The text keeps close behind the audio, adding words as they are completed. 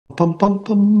bum bum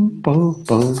bum bum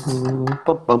bum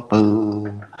bum bum bum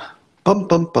bum bum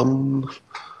bum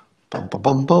bum bum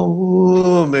bum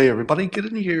bum. Hey everybody, get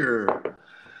in here.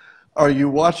 Are you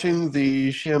watching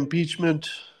the impeachment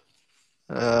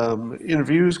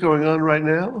interviews going on right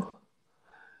now?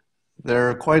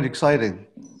 They're quite exciting.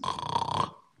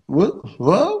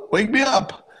 Well, wake me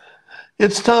up.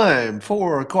 It's time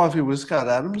for Coffee with Scott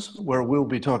Adams, where we'll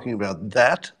be talking about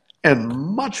that and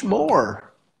much more.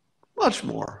 Much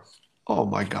more. Oh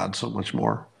my God, so much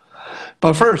more.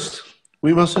 But first,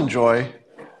 we must enjoy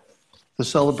the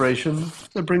celebration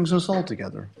that brings us all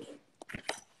together.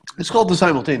 It's called the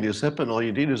simultaneous sip, and all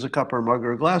you need is a cup or mug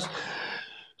or a glass.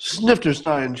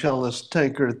 Snifterstein, chalice,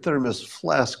 tankard, thermos,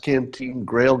 flask, canteen,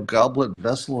 grail, goblet,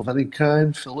 vessel of any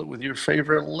kind. Fill it with your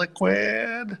favorite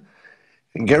liquid.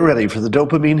 And get ready for the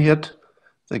dopamine hit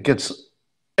that gets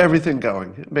everything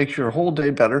going. It makes your whole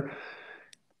day better.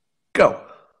 Go.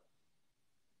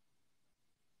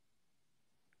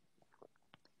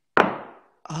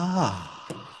 Ah,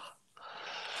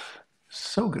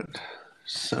 so good.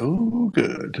 So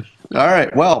good. All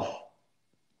right. Well,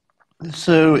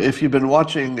 so if you've been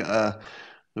watching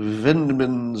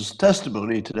Vindman's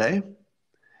testimony today,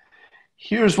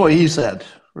 here's what he said.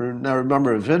 Now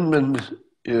remember, Vindman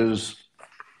is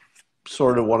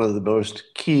sort of one of the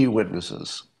most key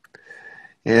witnesses.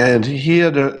 And he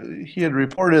had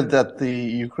reported that the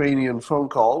Ukrainian phone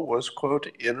call was, quote,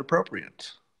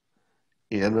 inappropriate.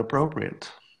 Inappropriate.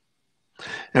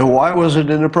 And why was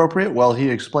it inappropriate? Well, he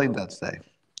explained that today.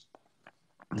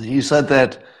 He said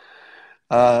that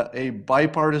a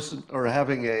bipartisan or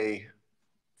having any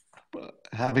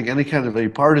kind of a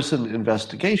partisan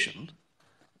investigation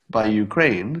by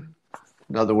Ukraine,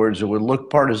 in other words, it would look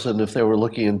partisan if they were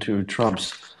looking into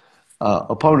Trump's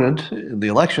opponent in the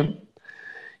election.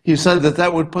 He said that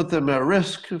that would put them at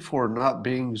risk for not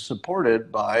being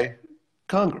supported by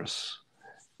Congress.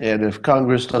 And if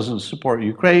Congress doesn't support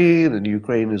Ukraine and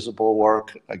Ukraine is a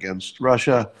bulwark against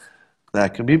Russia,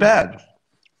 that can be bad.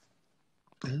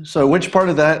 So which part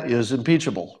of that is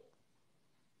impeachable?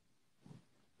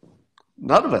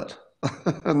 None of it.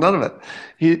 None of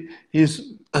it.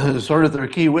 He's sort of their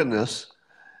key witness,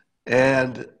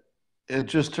 and it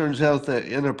just turns out that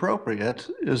inappropriate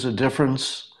is a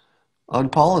difference on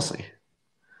policy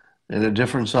and a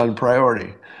difference on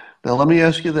priority. Now, let me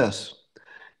ask you this.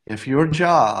 If your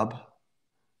job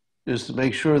is to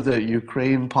make sure that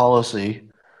Ukraine policy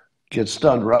gets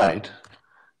done right,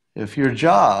 if your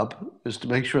job is to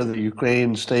make sure that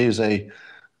Ukraine stays a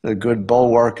good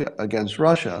bulwark against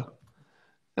Russia,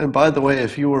 and by the way,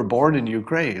 if you were born in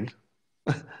Ukraine,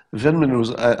 Vindman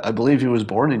was, I believe he was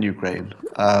born in Ukraine.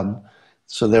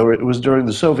 So it was during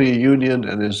the Soviet Union,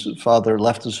 and his father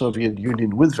left the Soviet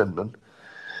Union with Vindman.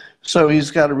 So he's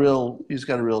got a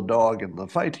real dog in the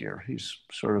fight here. He's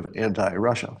sort of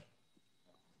anti-Russia.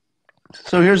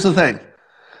 So here's the thing.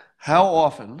 How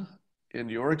often, in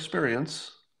your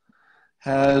experience,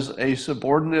 has a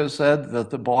subordinate said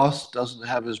that the boss doesn't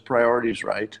have his priorities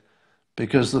right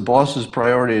because the boss's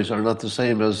priorities are not the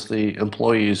same as the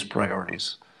employee's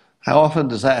priorities? How often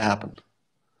does that happen?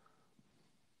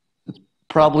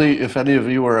 Probably, if any of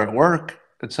you are at work,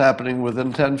 it's happening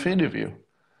within 10 feet of you.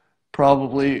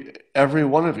 Probably every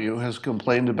one of you has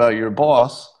complained about your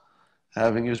boss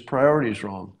having his priorities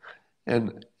wrong.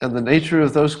 And the nature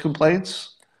of those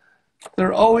complaints,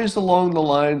 they're always along the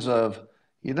lines of,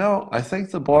 I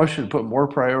think the boss should put more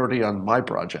priority on my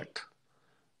project.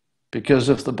 Because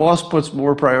if the boss puts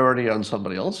more priority on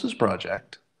somebody else's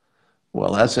project,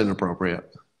 well, that's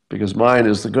inappropriate because mine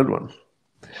is the good one.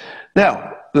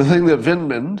 Now, the thing that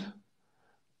Vindman,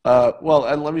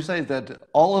 and let me say that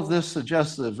all of this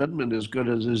suggests that Vindman is good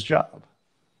at his job,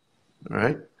 all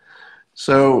right?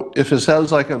 So if it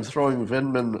sounds like I'm throwing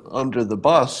Vindman under the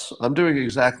bus, I'm doing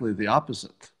exactly the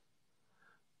opposite.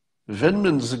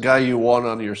 Vindman's the guy you want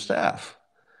on your staff.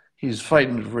 He's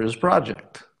fighting for his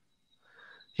project.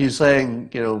 He's saying,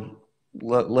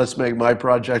 let's make my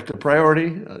project a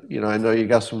priority. I know you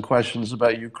got some questions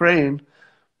about Ukraine,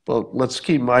 but let's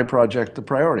keep my project the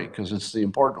priority because it's the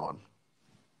important one.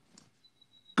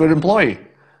 Good employee.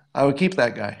 I would keep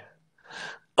that guy.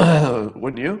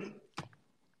 Wouldn't you?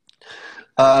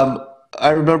 I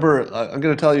remember, I'm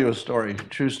going to tell you a story,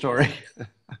 true story.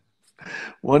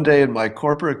 One day in my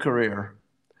corporate career,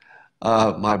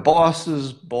 my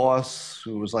boss's boss,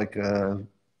 who was like a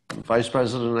vice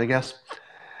president, I guess,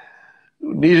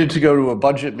 needed to go to a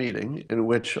budget meeting in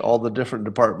which all the different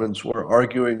departments were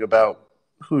arguing about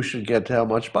who should get how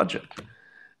much budget.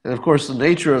 And of course, the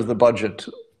nature of the budget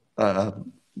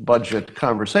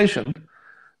conversation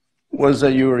was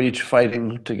that you were each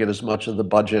fighting to get as much of the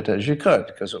budget as you could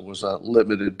because it was a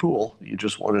limited pool. You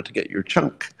just wanted to get your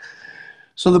chunk.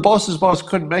 So the boss's boss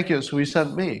couldn't make it, so he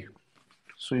sent me.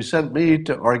 So he sent me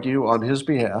to argue on his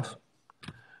behalf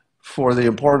for the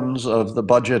importance of the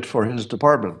budget for his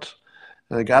department.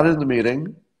 And I got in the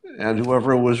meeting, and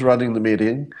whoever was running the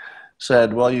meeting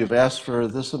said, well, you've asked for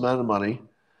this amount of money.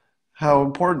 How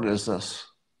important is this?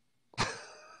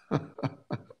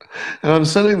 And I'm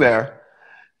sitting there,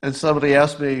 and somebody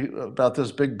asked me about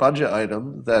this big budget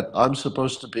item that I'm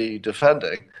supposed to be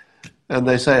defending. And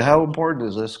they say, how important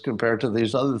is this compared to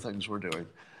these other things we're doing?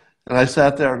 And I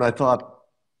sat there and I thought,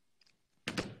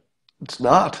 it's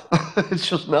not. It's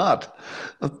just not.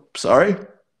 I'm sorry.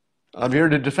 I'm here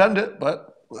to defend it,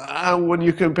 but when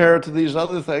you compare it to these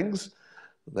other things,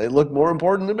 they look more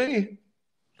important to me.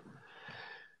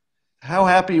 How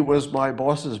happy was my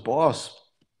boss's boss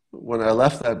when I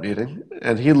left that meeting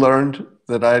and he learned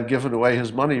that I had given away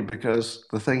his money because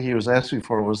the thing he was asking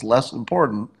for was less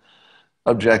important,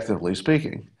 objectively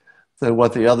speaking, than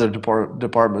what the other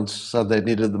departments said they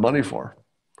needed the money for.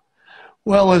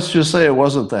 Well, let's just say it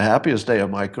wasn't the happiest day of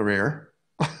my career.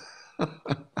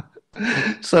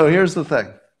 So here's the thing.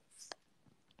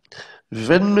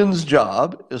 Vindman's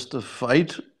job is to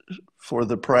fight for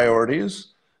the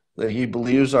priorities that he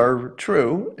believes are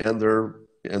true and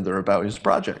they're about his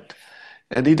project.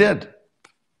 And he did.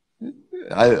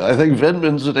 I think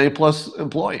Vindman's an A+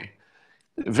 employee.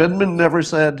 Vindman never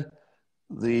said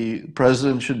the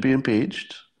president should be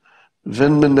impeached.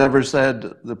 Vindman never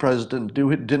said the president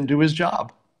didn't do his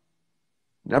job.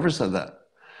 Never said that.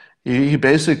 He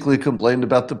basically complained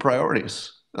about the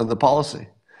priorities and the policy.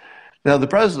 Now, the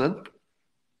president,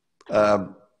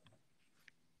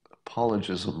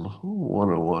 apologism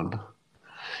 101,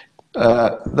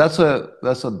 that's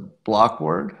a block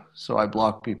word, so I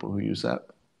block people who use that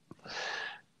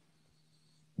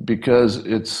because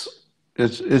it's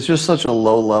just such a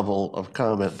low level of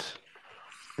comment.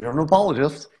 You're an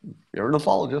apologist. You're an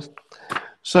apologist.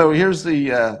 So here's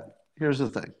the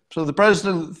thing. So the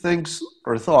president thinks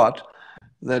or thought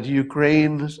that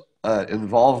Ukraine's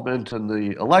involvement in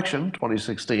the election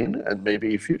 2016 and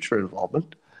maybe future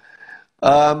involvement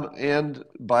and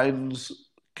Biden's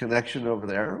connection over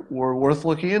there were worth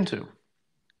looking into.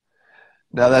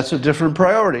 Now that's a different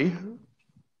priority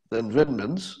than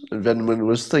Vindman's, and Vindman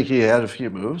was thinking he had a few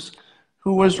moves.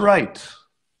 Who was right?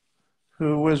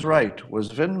 Who was right? Was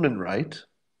Vindman right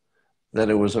that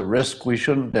it was a risk we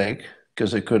shouldn't take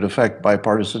because it could affect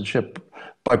bipartisan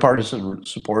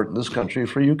support in this country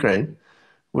for Ukraine?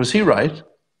 Was he right?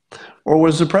 Or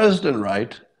was the president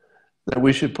right that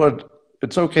we should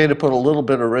it's okay to put a little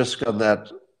bit of risk on that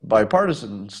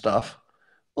bipartisan stuff,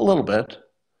 a little bit,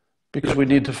 because we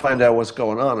need to find out what's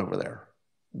going on over there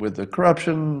with the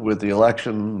corruption, with the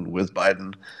election, with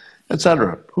Biden,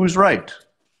 etc. Who's right?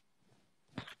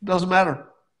 Doesn't matter.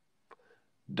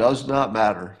 Does not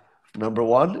matter. Number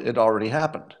one, it already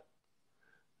happened.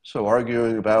 So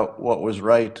arguing about what was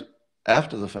right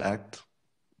after the fact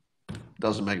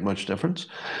doesn't make much difference.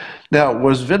 Now,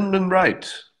 was Vindman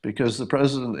right? Because the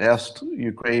president asked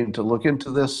Ukraine to look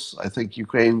into this. I think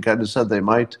Ukraine kind of said they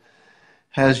might.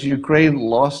 Has Ukraine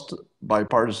lost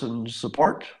bipartisan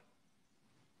support?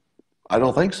 I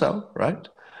don't think so, right?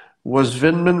 Was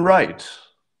Vindman right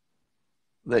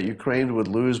that Ukraine would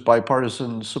lose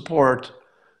bipartisan support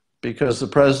because the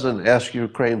president asked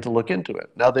Ukraine to look into it?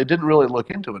 Now, they didn't really look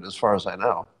into it as far as I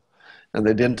know, and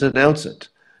they didn't announce it.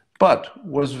 But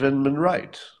was Vindman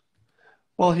right?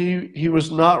 Well, he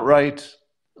was not right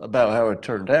about how it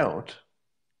turned out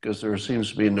because there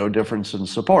seems to be no difference in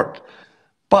support.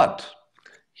 But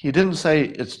he didn't say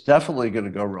it's definitely going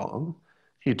to go wrong.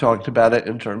 He talked about it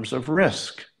in terms of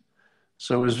risk.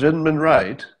 So was Vindman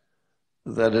right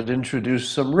that it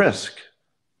introduced some risk?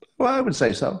 Well, I would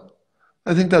say so.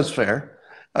 I think that's fair.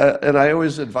 And I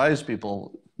always advise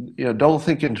people, don't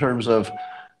think in terms of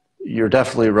you're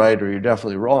definitely right or you're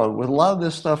definitely wrong. With a lot of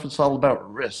this stuff, it's all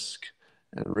about risk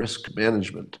and risk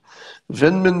management.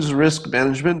 Vindman's risk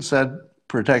management said,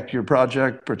 protect your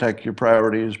project, protect your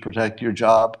priorities, protect your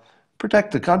job,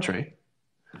 protect the country.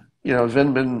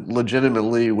 Vindman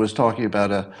legitimately was talking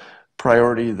about a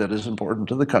priority that is important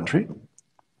to the country.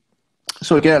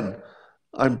 So again,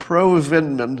 I'm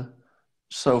pro-Vindman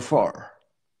so far.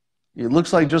 He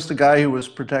looks like just a guy who was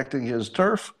protecting his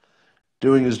turf,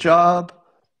 doing his job,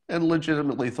 and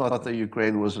legitimately thought that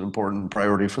Ukraine was an important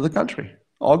priority for the country.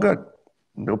 All good.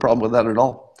 No problem with that at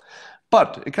all.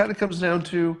 But it kind of comes down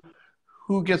to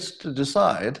who gets to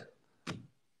decide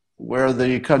where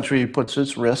the country puts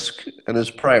its risk and its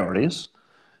priorities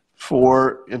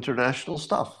for international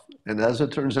stuff. And as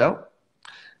it turns out,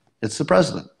 It's the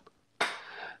president.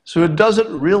 So it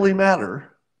doesn't really matter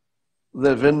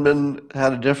that Vindman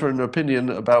had a different opinion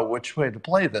about which way to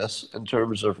play this in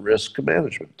terms of risk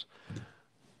management.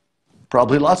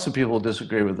 Probably lots of people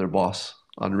disagree with their boss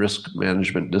on risk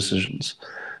management decisions.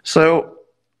 So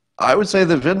I would say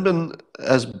that Vindman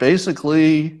has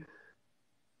basically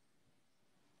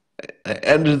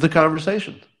ended the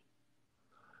conversation.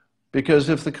 Because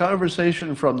if the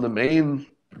conversation from the main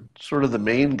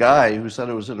guy who said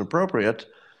it was inappropriate,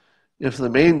 if the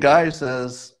main guy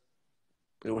says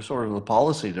it was sort of a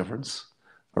policy difference,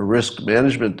 a risk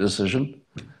management decision,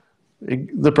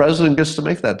 the president gets to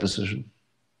make that decision.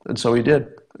 And so he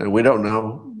did. And we don't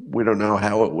know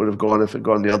how it would have gone if it had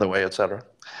gone the other way, et cetera.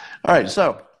 All right,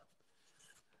 so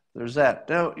there's that.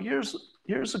 Now,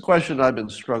 here's a question I've been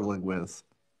struggling with,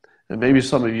 and maybe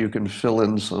some of you can fill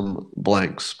in some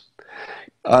blanks.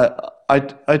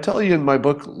 I tell you in my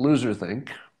book, Loser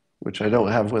Think, which I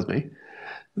don't have with me,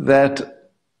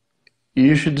 that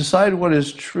you should decide what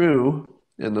is true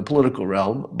in the political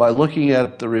realm by looking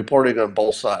at the reporting on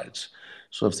both sides.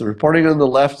 So if the reporting on the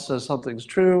left says something's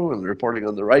true and the reporting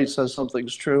on the right says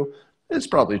something's true, it's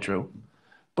probably true.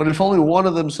 But if only one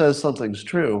of them says something's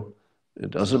true,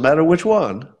 it doesn't matter which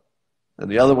one,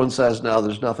 and the other one says, no,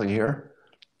 there's nothing here,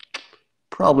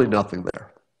 probably nothing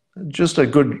there. Just a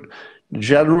good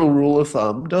general rule of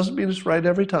thumb. Doesn't mean it's right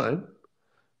every time,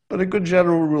 but a good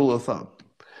general rule of thumb.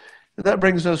 And that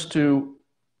brings us to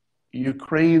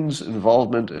Ukraine's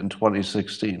involvement in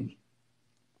 2016.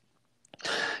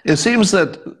 It seems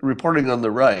that reporting on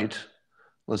the right,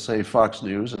 let's say Fox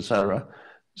News, etc.,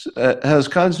 has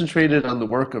concentrated on the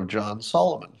work of John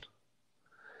Solomon.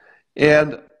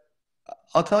 And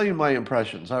I'll tell you my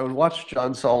impressions. I would watch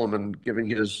John Solomon giving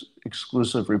his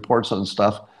exclusive reports on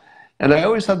stuff, and I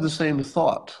always had the same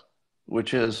thought,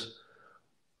 which is,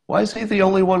 why is he the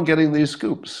only one getting these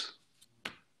scoops?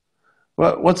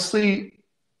 What secret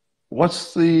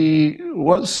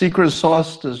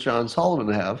sauce does John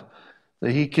Solomon have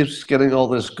that he keeps getting all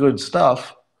this good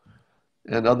stuff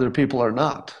and other people are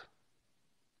not?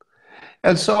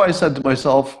 And so I said to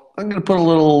myself, I'm going to put a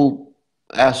little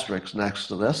asterisk next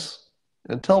to this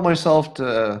and tell myself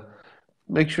to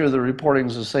make sure the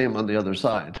reporting's the same on the other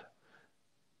side.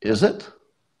 Is it?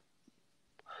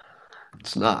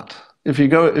 It's not. If you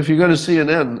go to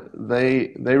CNN,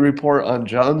 they report on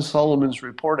John Solomon's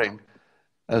reporting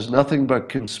as nothing but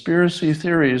conspiracy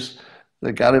theories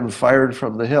that got him fired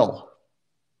from the Hill.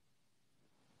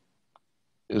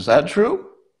 Is that true?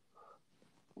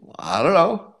 I don't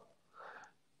know.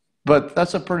 But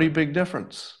that's a pretty big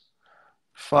difference.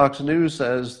 Fox News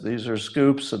says these are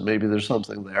scoops and maybe there's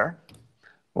something there,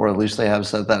 or at least they have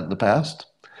said that in the past.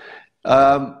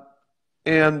 And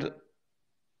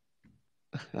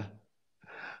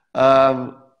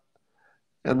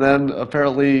then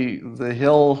apparently the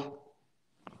Hill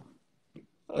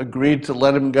agreed to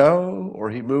let him go, or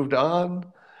he moved on.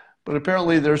 But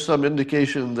apparently there's some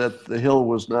indication that the Hill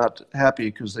was not happy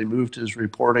because they moved his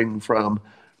reporting from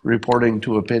reporting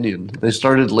to opinion. They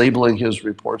started labeling his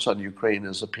reports on Ukraine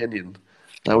as opinion.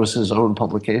 That was his own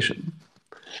publication.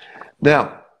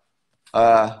 Now,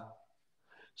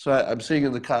 so I'm seeing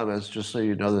in the comments, just so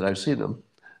you know that I've seen them,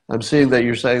 I'm seeing that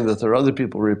you're saying that there are other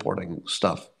people reporting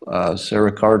stuff.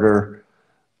 Sarah Carter,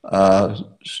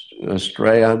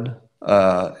 Strahan,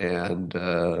 and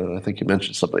I think you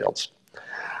mentioned somebody else.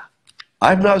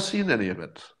 I've not seen any of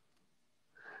it.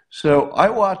 So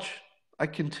I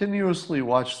continuously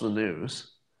watch the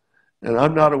news, and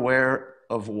I'm not aware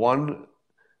of one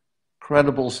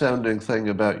credible sounding thing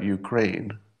about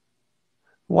Ukraine.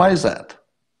 Why is that?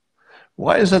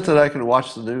 Why is it that I can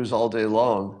watch the news all day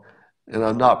long and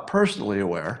I'm not personally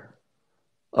aware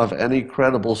of any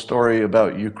credible story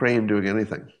about Ukraine doing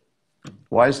anything?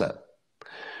 Why is that?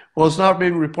 Well, it's not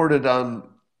being reported on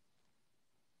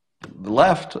the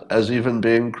left as even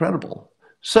being credible.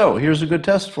 So here's a good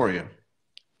test for you.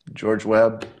 George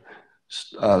Webb,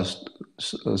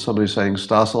 somebody saying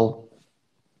Stossel.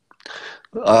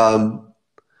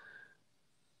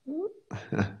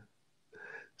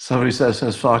 Somebody says,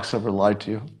 has Fox ever lied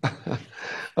to you?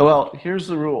 Well, here's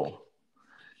the rule.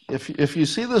 If you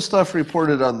see this stuff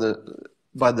reported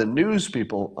by the news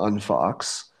people on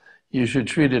Fox, you should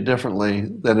treat it differently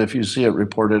than if you see it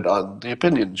reported on the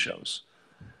opinion shows,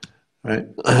 right?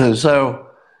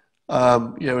 So,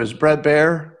 is Brett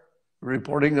Baer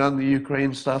reporting on the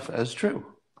Ukraine stuff as true?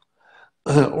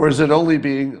 Or is it only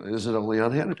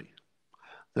on Hannity?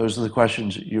 Those are the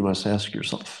questions you must ask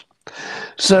yourself.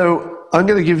 So I'm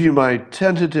going to give you my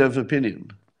tentative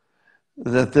opinion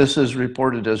that this is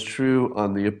reported as true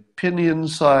on the opinion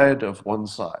side of one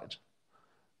side,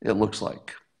 it looks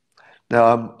like.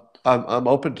 Now, I'm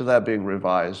open to that being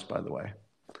revised, by the way.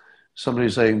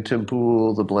 Somebody's saying Tim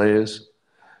Pool, the Blaze.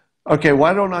 Okay,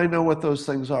 why don't I know what those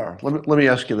things are? Let me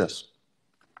ask you this.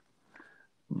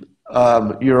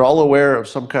 You're all aware of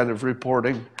some kind of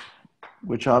reporting,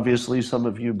 which obviously some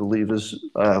of you believe is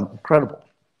credible.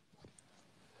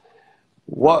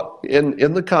 What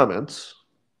in the comments,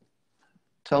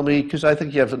 tell me, because I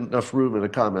think you have enough room in the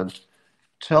comments,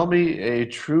 tell me a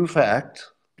true fact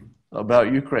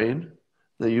about Ukraine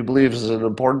that you believe is an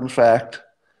important fact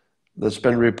that's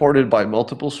been reported by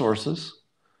multiple sources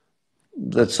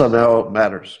that somehow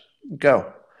matters.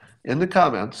 Go. In the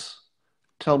comments,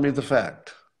 tell me the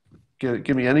fact.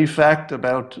 Give me any fact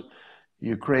about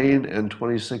Ukraine in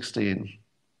 2016.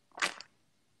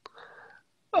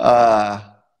 Because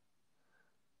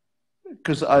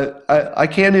I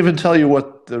can't even tell you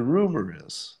what the rumor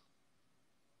is.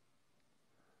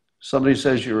 Somebody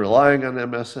says you're relying on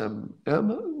MSM.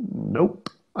 Nope,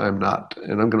 I'm not.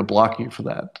 And I'm going to block you for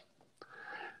that.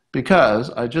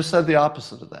 Because I just said the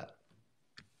opposite of that.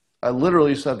 I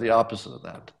literally said the opposite of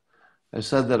that. I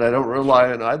said that I don't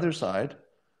rely on either side.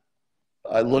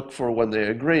 I look for when they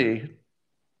agree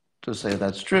to say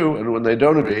that's true, and when they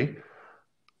don't agree,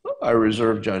 I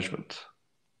reserve judgment.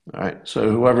 All right, so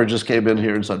whoever just came in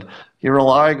here and said, you're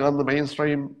relying on the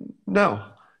mainstream, no,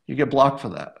 you get blocked for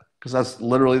that, because that's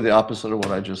literally the opposite of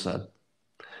what I just said.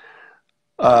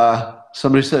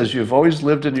 Somebody says, you've always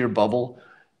lived in your bubble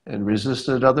and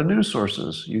resisted other news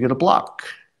sources. You get a block,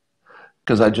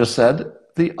 because I just said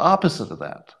the opposite of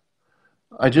that.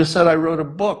 I just said I wrote a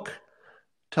book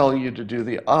telling you to do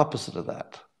the opposite of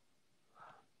that.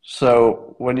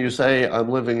 So when you say I'm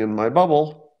living in my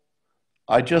bubble,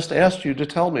 I just asked you to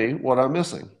tell me what I'm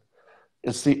missing.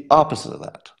 It's the opposite of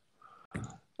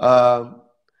that.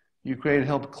 Ukraine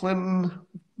helped Clinton,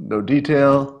 no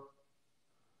detail.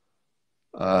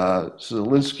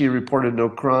 Zelensky reported no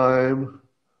crime.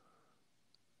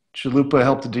 Chalupa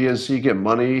helped the DNC get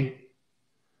money.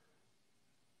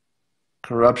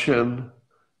 Corruption.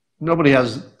 Nobody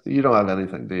has, you don't have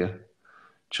anything, do you?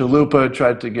 Chalupa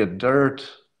tried to get dirt.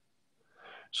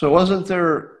 So wasn't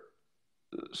there,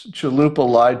 Chalupa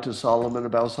lied to Solomon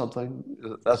about something?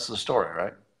 That's the story,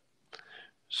 right?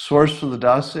 Source for the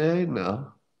dossier?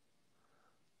 No.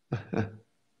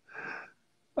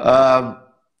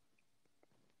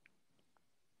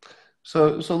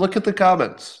 So look at the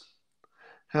comments.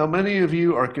 How many of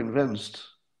you are convinced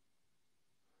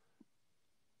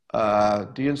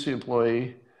DNC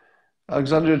employee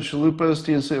Alexander Chalupa's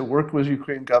DNC worked with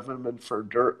Ukraine government for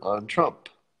dirt on Trump?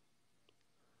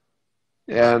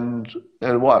 And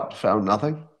what? Found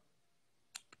nothing?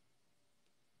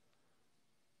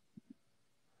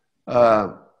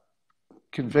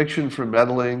 Conviction for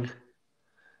meddling.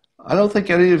 I don't think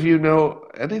any of you know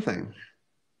anything.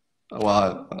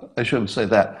 Well, I shouldn't say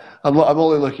that. I'm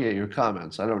only looking at your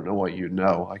comments. I don't know what you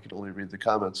know. I can only read the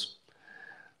comments.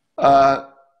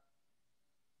 All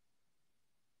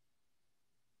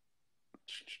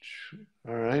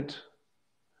right.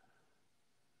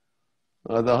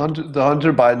 The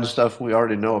Hunter Biden stuff we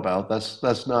already know about.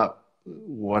 That's not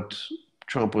what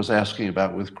Trump was asking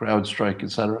about with CrowdStrike,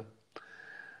 etc.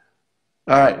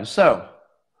 All right. So,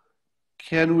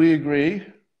 can we agree?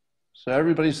 So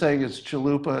everybody's saying it's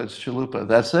Chalupa. It's Chalupa.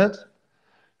 That's it.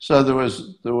 So there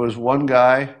was one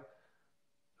guy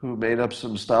who made up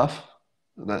some stuff.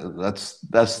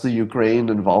 That's the Ukraine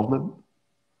involvement.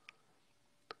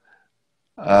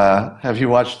 Have you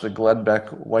watched the Glenn Beck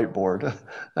whiteboard?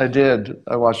 I did.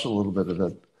 I watched a little bit of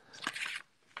it.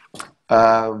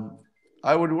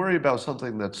 I would worry about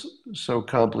something that's so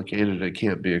complicated it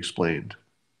can't be explained.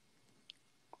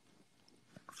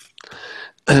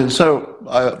 And so,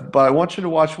 but I want you to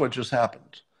watch what just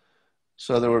happened.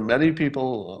 So there were many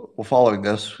people following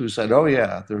this who said, "Oh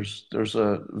yeah, there's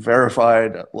a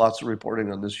verified, lots of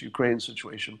reporting on this Ukraine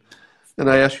situation." And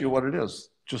I ask you what it is.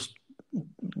 Just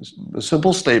a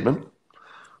simple statement.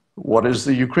 What is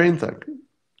the Ukraine thing?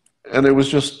 And it was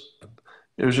just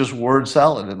word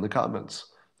salad in the comments.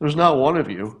 There's not one of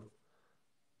you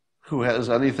who has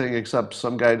anything except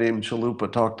some guy named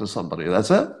Chalupa talk to somebody.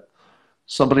 That's it.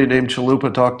 Somebody named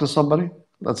Chalupa talk to somebody.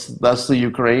 That's the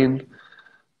Ukraine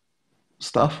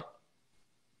stuff.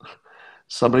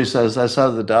 Somebody says that's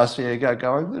how the dossier got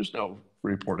going. There's no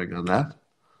reporting on that.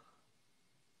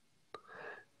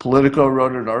 Politico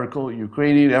wrote an article,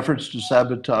 Ukrainian efforts to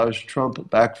sabotage Trump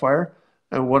backfire.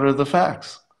 And what are the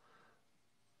facts?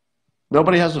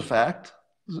 Nobody has a fact.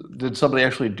 Did somebody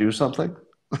actually do something?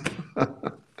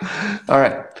 All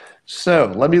right.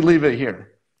 So let me leave it here.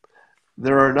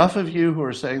 There are enough of you who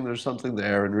are saying there's something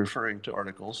there and referring to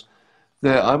articles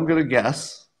that I'm going to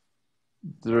guess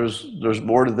There's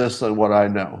more to this than what I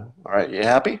know. All right, you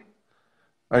happy?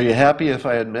 Are you happy if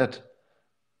I admit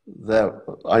that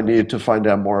I need to find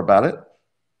out more about it?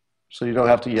 So you don't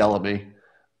have to yell at me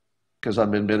because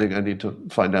I'm admitting I need to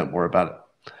find out more about it.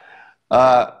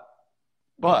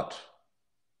 But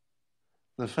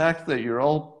the fact that you're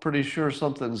all pretty sure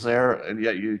something's there and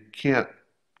yet you can't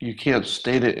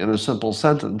state it in a simple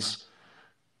sentence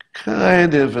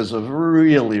kind of is a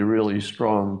really, really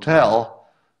strong tell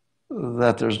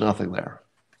that there's nothing there.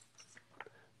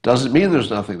 Doesn't mean there's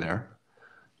nothing there.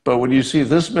 But when you see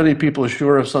this many people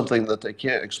sure of something that they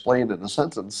can't explain in a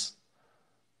sentence,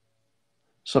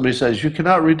 somebody says, you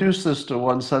cannot reduce this to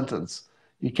one sentence.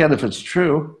 You can if it's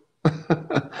true.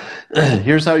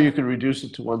 Here's how you can reduce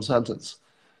it to one sentence.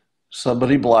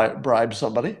 Somebody bribed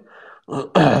somebody.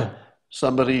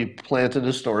 Somebody planted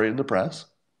a story in the press.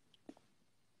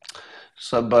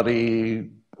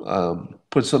 Somebody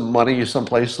put some money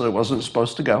someplace that it wasn't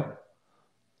supposed to go.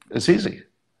 It's easy.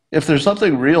 If there's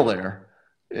something real there,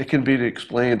 it can be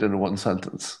explained in one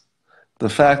sentence. The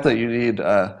fact that you need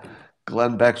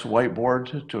Glenn Beck's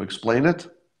whiteboard to explain it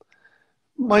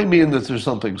might mean that there's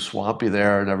something swampy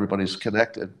there and everybody's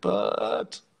connected,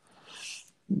 but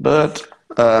I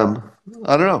don't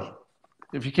know.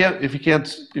 If you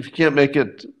can't make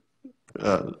it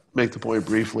make the point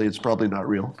briefly, it's probably not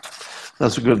real.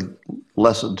 That's a good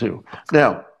lesson too.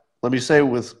 Now, let me say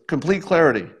with complete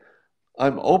clarity,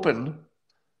 I'm open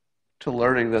to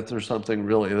learning that there's something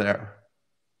really there.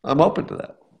 I'm open to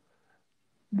that.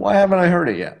 Why haven't I heard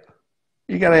it yet?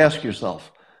 You got to ask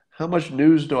yourself, how much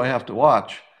news do I have to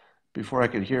watch before I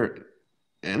can hear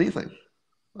anything?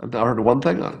 I've not heard one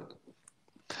thing on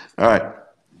it. All right.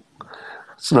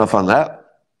 That's enough on that.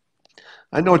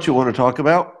 I know what you want to talk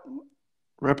about.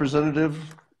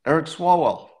 Representative Eric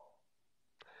Swalwell.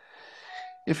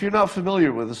 If you're not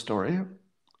familiar with the story,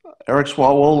 Eric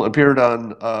Swalwell appeared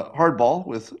on Hardball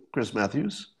with Chris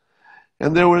Matthews,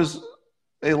 and there was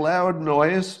a loud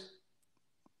noise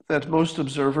that most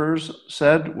observers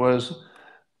said was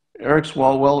Eric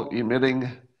Swalwell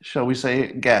emitting, shall we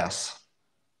say, gas.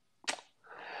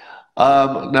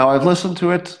 Now, I've listened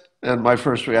to it, and my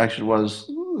first reaction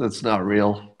was, that's not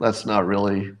real. That's not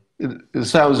really, it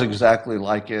sounds exactly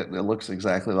like it, and it looks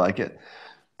exactly like it.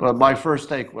 But my first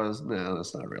take was, no,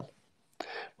 that's not real.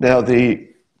 Now, the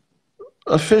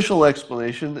official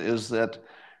explanation is that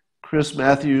Chris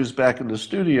Matthews back in the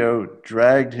studio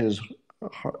dragged his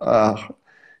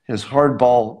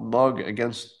hardball mug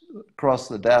across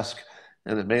the desk,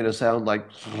 and it made a sound like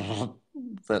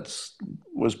that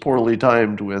was poorly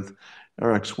timed with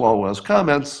Eric Swalwell's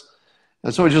comments,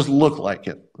 and so it just looked like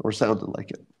it or sounded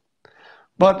like it.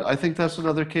 But I think that's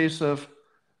another case of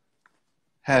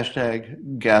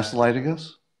hashtag gaslighting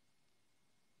us.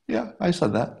 Yeah, I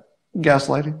said that.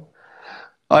 Gaslighting.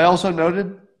 I also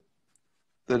noted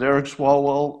that Eric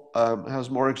Swalwell has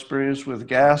more experience with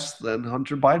gas than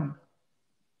Hunter Biden.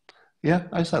 Yeah,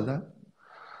 I said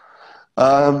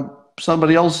that.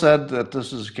 Somebody else said that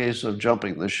this is a case of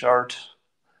jumping the shark.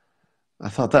 I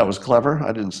thought that was clever.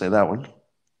 I didn't say that one.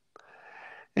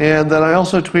 And then I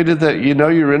also tweeted that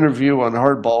your interview on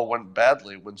Hardball went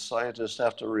badly when scientists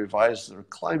have to revise their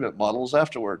climate models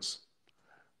afterwards.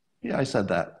 Yeah, I said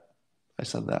that.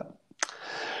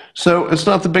 So it's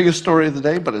not the biggest story of the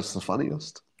day, but it's the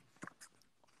funniest.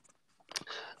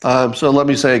 So let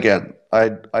me say again,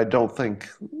 I don't think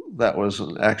that was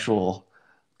an actual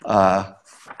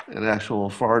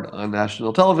fart on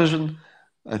national television.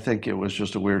 I think it was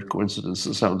just a weird coincidence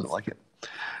that sounded like it.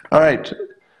 All right.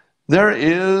 There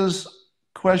is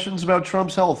questions about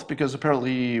Trump's health because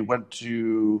apparently he went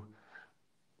to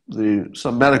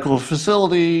some medical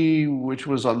facility which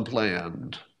was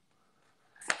unplanned.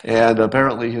 And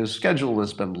apparently his schedule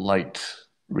has been light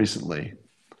recently.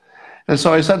 And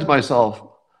so I said to myself,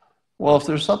 well, if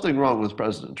there's something wrong with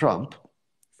President Trump,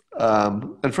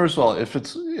 and first of all, if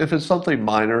it's something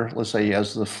minor, let's say he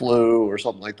has the flu or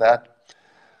something like that,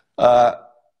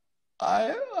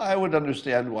 I would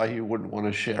understand why he wouldn't want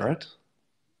to share it.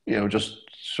 Just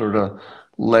sort of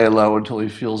lay low until he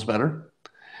feels better.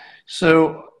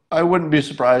 So I wouldn't be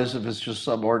surprised if it's just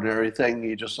some ordinary thing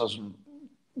he just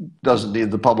doesn't need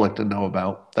the public to know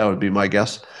about. That would be my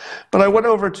guess. But I went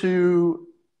over to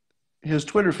his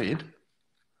Twitter feed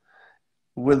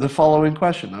with the following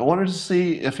question. I wanted to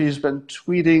see if he's been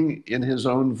tweeting in his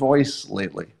own voice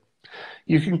lately.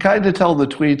 You can kind of tell the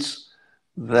tweets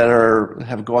that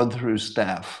have gone through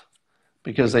staff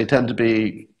because they tend to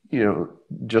be,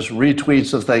 just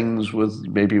retweets of things with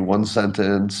maybe one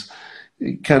sentence,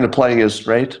 kind of playing it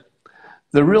straight.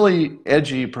 The really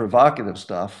edgy, provocative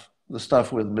stuff, the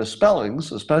stuff with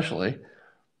misspellings especially,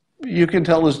 you can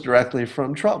tell is directly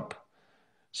from Trump.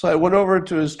 So I went over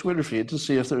to his Twitter feed to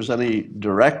see if there's any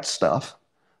direct stuff,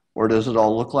 or does it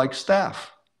all look like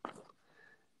staff?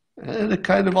 And it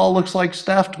kind of all looks like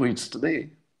staff tweets to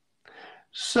me.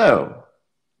 So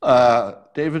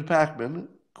David Pakman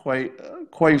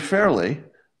quite fairly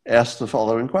asked the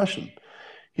following question.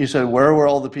 He said, "Where were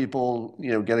all the people,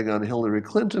 getting on Hillary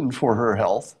Clinton for her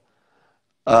health?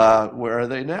 Where are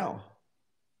they now?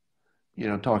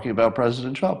 Talking about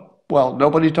President Trump." Well,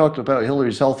 nobody talked about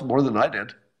Hillary's health more than I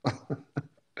did,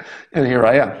 and here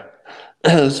I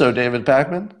am. So David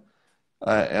Pakman,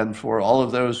 and for all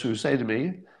of those who say to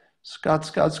me,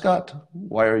 Scott,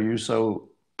 why are you so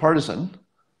partisan?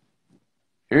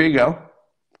 Here you go.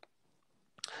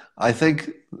 I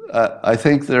think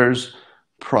there's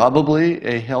probably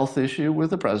a health issue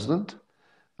with the president.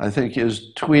 I think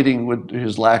his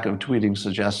lack of tweeting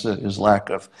suggests it. His lack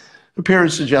of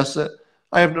appearance suggests it.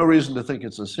 I have no reason to think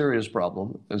it's a serious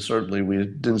problem, and certainly we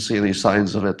didn't see any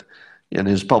signs of it in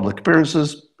his public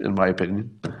appearances, in my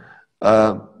opinion.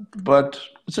 But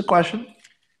it's a question.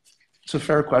 It's a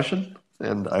fair question,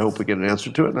 and I hope we get an answer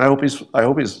to it. And I hope he's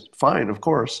fine, of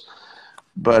course.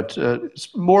 But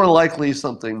it's more likely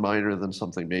something minor than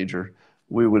something major.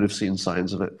 We would have seen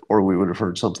signs of it, or we would have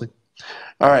heard something.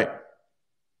 All right.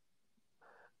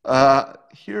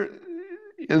 Here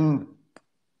in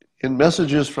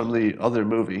messages from the other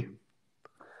movie,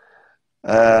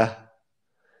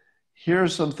 here are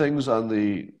some things on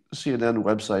the CNN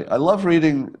website. I love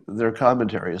reading their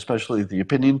commentary, especially the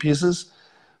opinion pieces,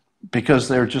 because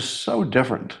they're just so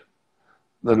different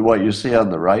than what you see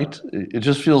on the right. It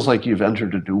just feels like you've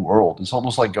entered a new world. It's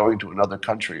almost like going to another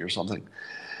country or something.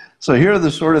 So here are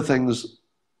the sort of things,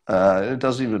 it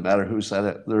doesn't even matter who said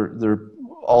it. They're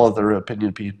all of their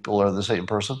opinion people are the same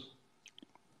person,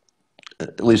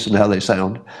 at least in how they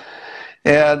sound.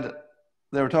 And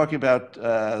they were talking about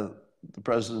the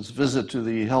president's visit to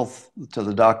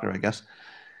the doctor, I guess.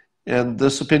 And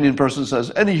this opinion person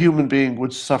says, any human being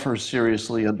would suffer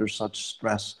seriously under such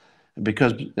stress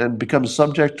and become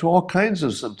subject to all kinds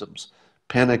of symptoms,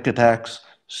 panic attacks,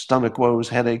 stomach woes,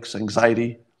 headaches,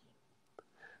 anxiety.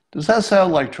 Does that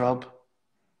sound like Trump?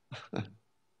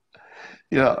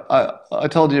 I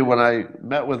told you when I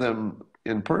met with him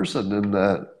in person in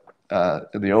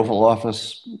the Oval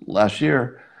Office last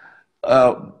year,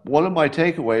 one of my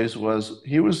takeaways was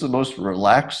he was the most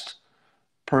relaxed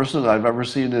person I've ever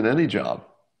seen in any job.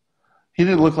 He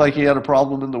didn't look like he had a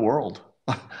problem in the world.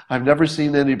 I've never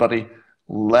seen anybody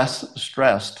less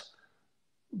stressed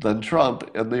than Trump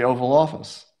in the Oval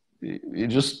Office. He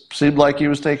just seemed like he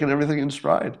was taking everything in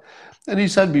stride. And he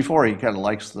said before he kind of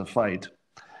likes the fight.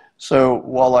 So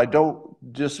while I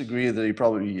don't disagree that he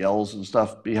probably yells and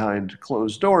stuff behind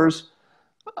closed doors,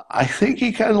 I think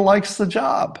he kind of likes the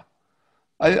job.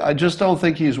 I just don't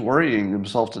think he's worrying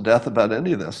himself to death about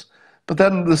any of this. But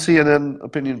then the CNN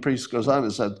opinion piece goes on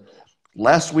and said,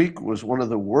 last week was one of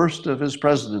the worst of his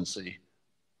presidency.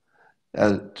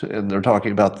 And they're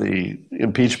talking about the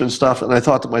impeachment stuff. And I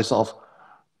thought to myself,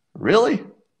 really?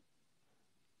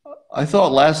 I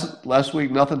thought last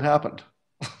week nothing happened.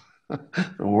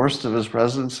 The worst of his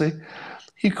presidency?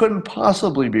 He couldn't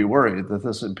possibly be worried that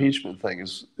this impeachment thing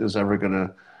is ever going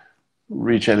to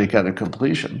reach any kind of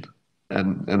completion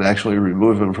and actually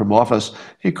remove him from office.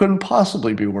 He couldn't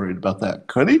possibly be worried about that,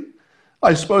 could he?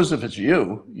 I suppose if it's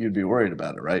you, you'd be worried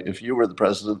about it, right? If you were the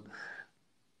president,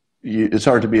 it's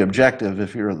hard to be objective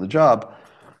if you're in the job.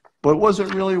 But was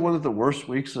it really one of the worst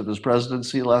weeks of his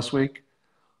presidency last week?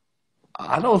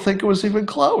 I don't think it was even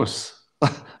close.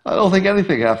 I don't think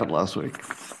anything happened last week.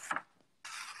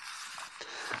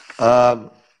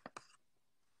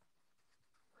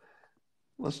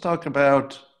 Let's talk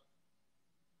about,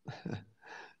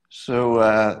 I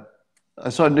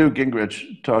saw Newt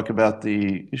Gingrich talk about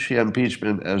the Shia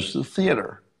impeachment as the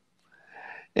theater.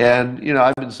 And,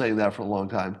 I've been saying that for a long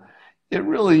time. It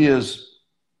really is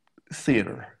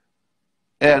theater.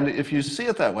 And if you see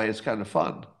it that way, it's kind of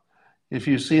fun. If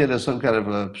you see it as some kind of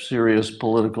a serious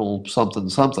political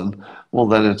something, well,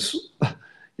 then it's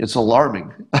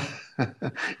alarming.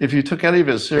 If you took any of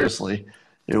it seriously,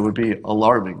 it would be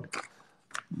alarming.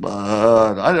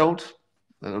 But I don't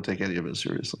take any of it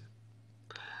seriously.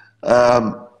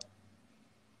 Let's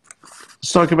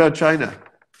talk about China.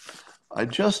 I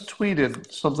just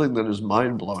tweeted something that is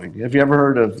mind-blowing. Have you ever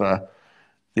heard of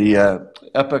the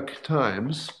Epoch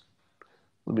Times?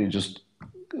 I want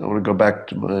to go back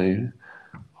to my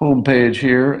homepage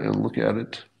here and look at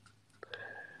it.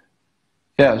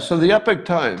 Yeah, so the Epoch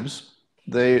Times,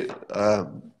 they're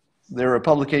a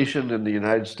publication in the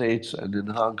United States and in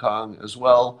Hong Kong as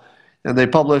well, and they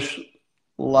publish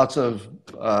lots of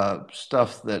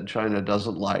stuff that China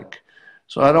doesn't like.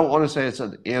 So I don't want to say it's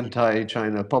an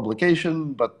anti-China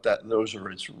publication, but that those are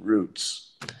its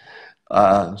roots.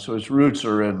 So its roots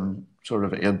are in sort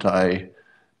of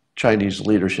anti-Chinese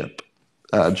leadership,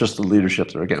 just the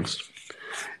leadership they're against.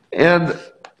 And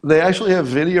they actually have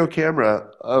video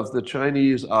camera of the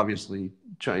Chinese, obviously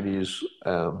Chinese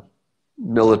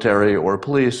military or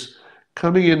police,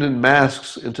 coming in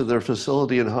masks into their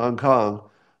facility in Hong Kong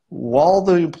while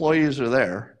the employees are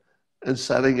there and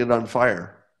setting it on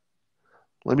fire.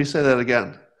 Let me say that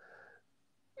again.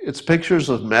 It's pictures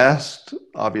of masked,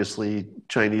 obviously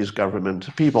Chinese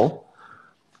government people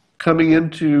coming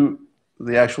into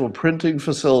the actual printing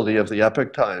facility of the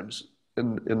Epoch Times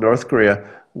in North Korea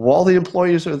while the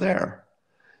employees are there,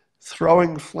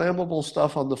 throwing flammable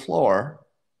stuff on the floor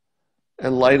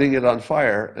and lighting it on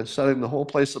fire and setting the whole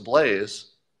place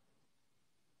ablaze.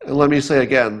 And let me say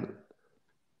again,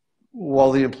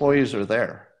 while the employees are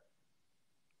there.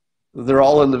 They're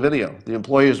all in the video. The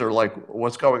employees are like,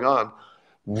 what's going on?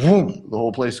 Vroom, the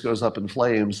whole place goes up in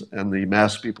flames and the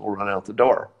masked people run out the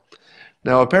door.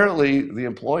 Now, apparently, the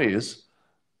employees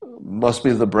must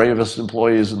be the bravest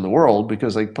employees in the world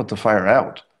because they put the fire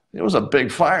out. It was a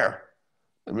big fire.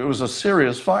 I mean, it was a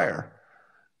serious fire.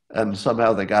 And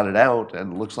somehow they got it out,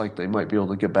 and it looks like they might be able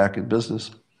to get back in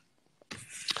business.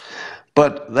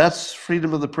 But that's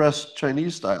freedom of the press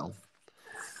Chinese style.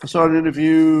 I saw an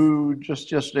interview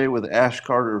just yesterday with Ash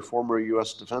Carter, former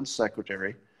U.S. Defense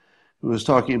Secretary, who was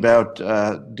talking about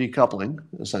decoupling,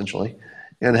 essentially,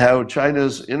 and how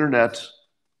China's internet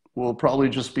will probably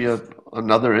just be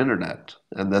another internet,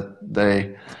 and that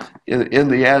they, in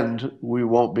the end, we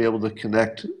won't be able to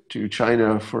connect to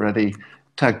China for any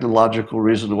technological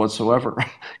reason whatsoever,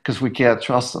 because we can't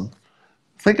trust them.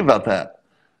 Think about that.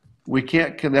 We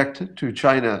can't connect to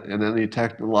China in any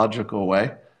technological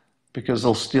way because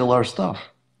they'll steal our stuff.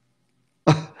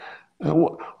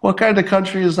 What kind of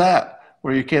country is that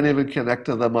where you can't even connect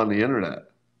to them on the internet?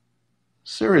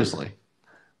 Seriously,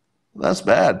 that's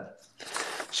bad.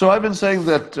 So I've been saying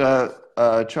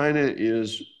that China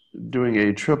is doing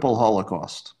a triple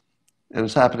Holocaust, and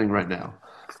it's happening right now.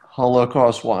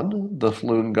 Holocaust 1, the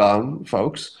Falun Gong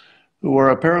folks, who are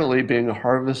apparently being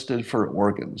harvested for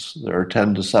organs. There are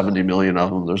 10 to 70 million of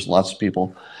them. There's lots of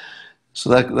people. So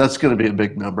that's going to be a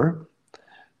big number.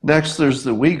 Next, there's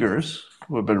the Uyghurs,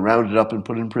 who have been rounded up and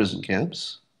put in prison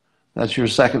camps. That's your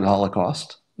second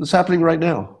Holocaust. It's happening right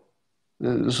now.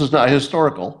 This is not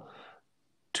historical.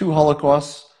 2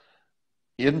 Holocausts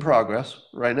in progress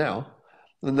right now.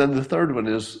 And then the third one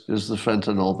is the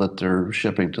fentanyl that they're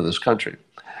shipping to this country.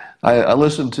 I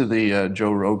listened to the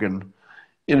Joe Rogan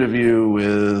interview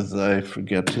with, I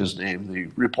forget his name, the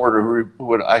reporter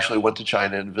who actually went to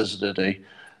China and visited a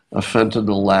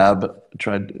fentanyl lab,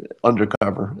 tried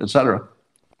undercover, etc.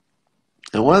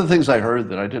 And one of the things I heard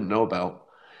that I didn't know about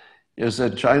is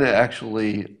that China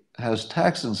actually has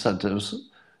tax incentives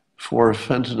for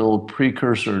fentanyl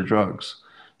precursor drugs.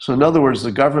 So in other words,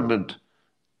 the government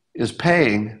is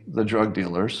paying the drug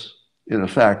dealers, in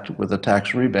effect, with a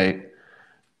tax rebate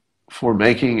for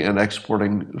making and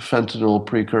exporting fentanyl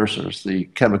precursors, the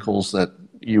chemicals that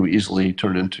you easily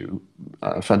turn into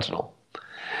fentanyl.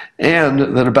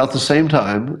 And that about the same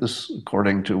time, this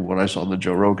according to what I saw on the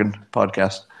Joe Rogan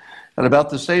podcast, at about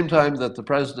the same time that the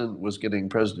president was getting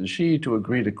President Xi to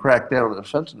agree to crack down on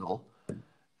fentanyl,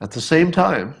 at the same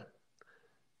time,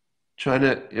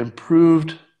 China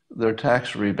improved their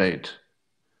tax rebate.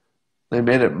 They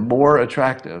made it more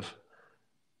attractive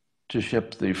to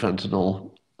ship the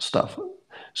fentanyl stuff.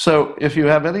 So if you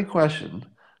have any question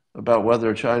about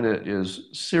whether China is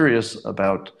serious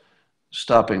about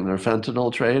stopping their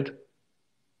fentanyl trade,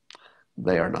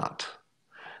 they are not.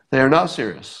 They are not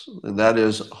serious, and that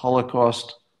is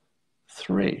Holocaust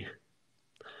 3.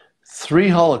 3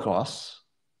 Holocausts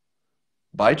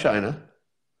by China,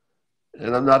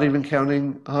 and I'm not even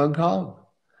counting Hong Kong.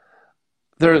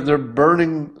 They're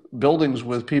burning buildings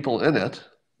with people in it.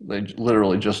 They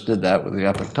literally just did that with the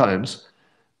Epoch Times.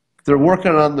 They're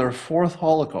working on their 4th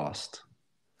Holocaust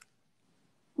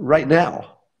right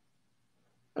now.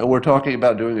 And we're talking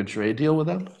about doing a trade deal with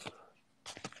them?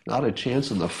 Not a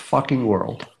chance in the fucking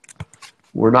world.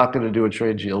 We're not going to do a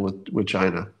trade deal with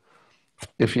China.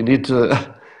 If you need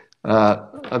to,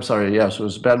 I'm sorry, yes, it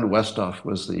was Ben Westhoff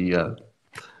was the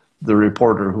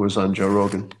reporter who was on Joe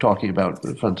Rogan talking about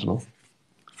the fentanyl.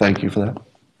 Thank you for that.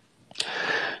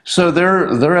 So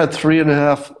they're at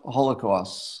 3.5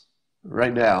 Holocausts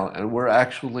right now, and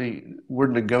we're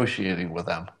negotiating with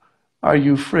them. Are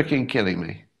you freaking kidding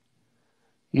me?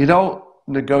 You don't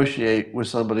negotiate with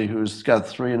somebody who's got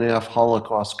 3.5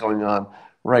 Holocausts going on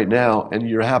right now, and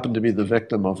you happen to be the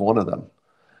victim of one of them.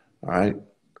 All right?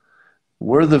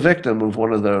 We're the victim of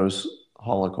one of those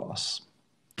Holocausts.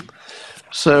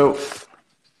 So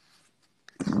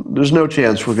there's no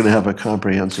chance we're going to have a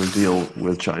comprehensive deal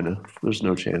with China. There's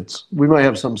no chance. We might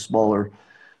have some smaller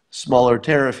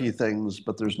tariffy things,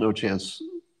 but there's no chance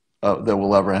that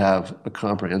we'll ever have a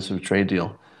comprehensive trade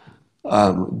deal.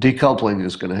 Decoupling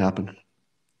is going to happen.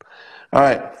 All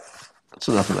right, that's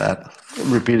enough of that.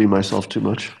 I'm repeating myself too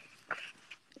much.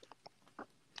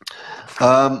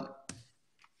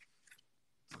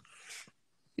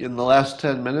 In the last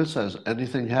 10 minutes, has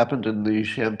anything happened in the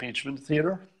Champeachment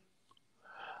Theater?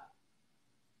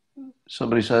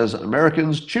 Somebody says,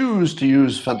 Americans choose to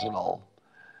use fentanyl.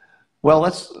 Well,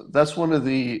 that's one of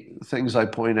the things I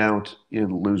point out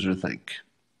in Loser Think.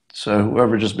 So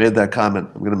whoever just made that comment,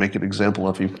 I'm going to make an example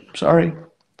of you. Sorry.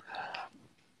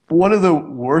 One of the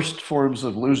worst forms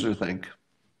of Loser Think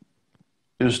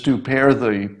is to pair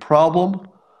the problem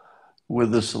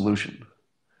with the solution.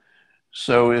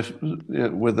 So if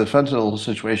with the fentanyl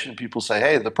situation, people say,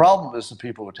 hey, the problem is the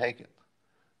people who take it.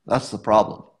 That's the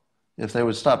problem. If they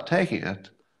would stop taking it,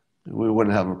 we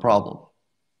wouldn't have a problem.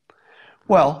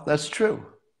 Well, that's true.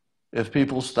 If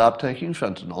people stop taking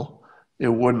fentanyl, it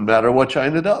wouldn't matter what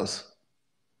China does.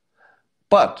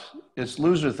 But it's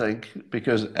loser think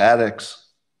because addicts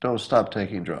don't stop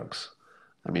taking drugs.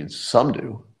 I mean, some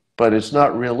do, but it's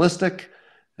not realistic.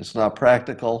 It's not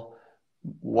practical.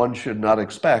 One should not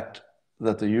expect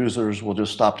that the users will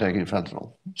just stop taking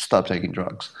fentanyl, stop taking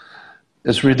drugs.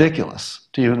 It's ridiculous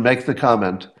to even make the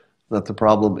comment that the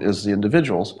problem is the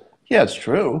individuals. Yeah, it's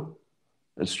true.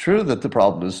 It's true that the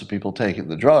problem is the people taking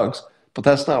the drugs, but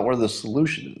that's not where the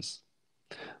solution is.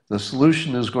 The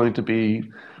solution is going to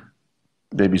be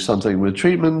maybe something with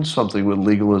treatment, something with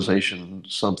legalization,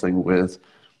 something with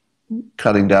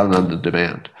cutting down on the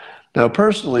demand. Now,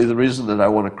 personally, the reason that I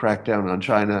want to crack down on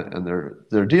China and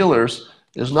their dealers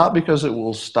is not because it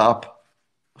will stop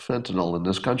fentanyl in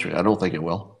this country. I don't think it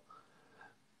will.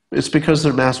 It's because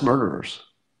they're mass murderers.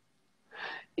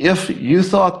 If you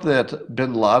thought that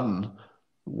bin Laden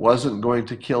wasn't going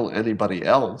to kill anybody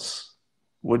else,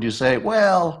 would you say,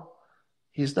 well,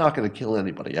 he's not going to kill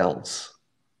anybody else?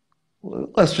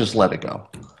 Let's just let it go.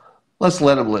 Let's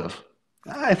let him live.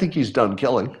 I think he's done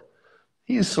killing.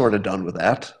 He's sort of done with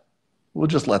that. We'll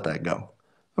just let that go.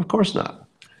 Of course not.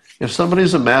 If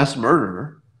somebody's a mass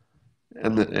murderer,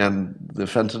 and the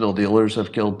fentanyl dealers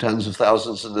have killed tens of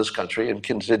thousands in this country and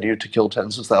continue to kill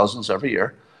tens of thousands every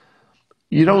year,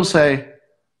 you don't say,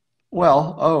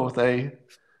 well,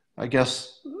 I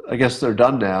guess they're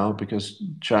done now because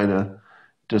China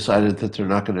decided that they're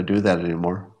not going to do that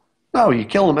anymore. No, you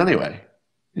kill them anyway.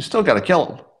 You still got to kill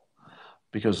them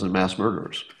because they're mass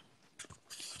murderers.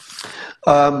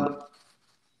 I'm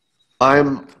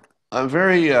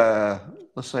very,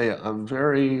 let's say, I'm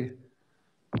very,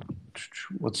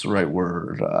 what's the right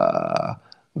word?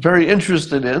 Very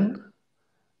interested in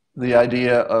the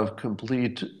idea of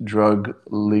complete drug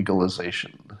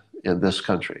legalization in this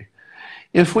country.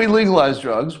 If we legalize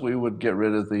drugs, we would get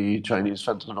rid of the Chinese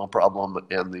fentanyl problem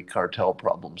and the cartel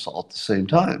problems all at the same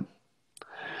time.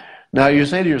 Now you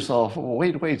say to yourself, well,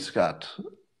 wait, Scott,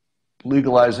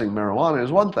 legalizing marijuana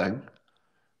is one thing,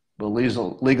 but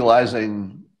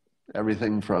legalizing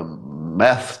everything from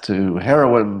meth to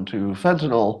heroin to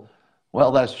fentanyl,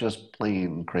 well, that's just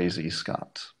plain crazy,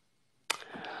 Scott.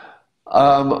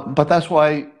 But that's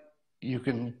why you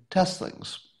can test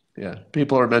things. Yeah,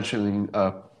 people are mentioning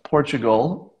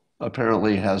Portugal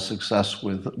apparently has success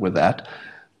with that.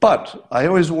 But I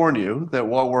always warn you that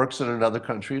what works in another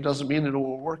country doesn't mean it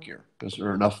will work here, because there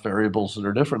are enough variables that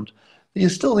are different. You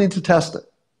still need to test it.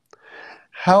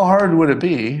 How hard would it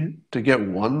be to get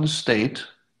one state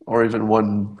or even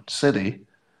one city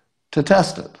to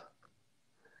test it?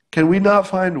 Can we not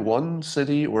find one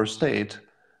city or state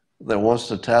that wants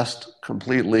to test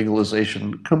complete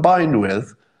legalization combined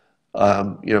with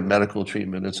medical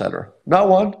treatment, et cetera? Not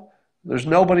one. There's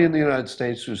nobody in the United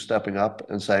States who's stepping up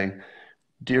and saying,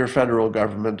 dear federal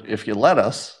government, if you let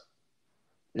us,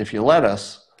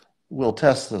 we'll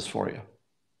test this for you.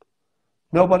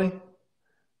 Nobody?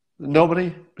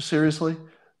 Nobody? Seriously?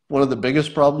 One of the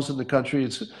biggest problems in the country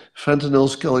is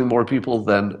fentanyl's killing more people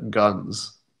than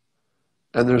guns.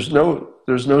 And there's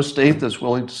no state that's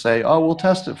willing to say, oh, we'll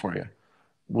test it for you.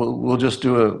 We'll just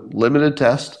do a limited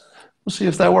test. We'll see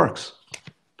if that works.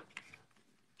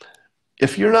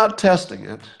 If you're not testing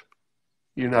it,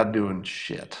 you're not doing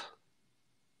shit.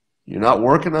 You're not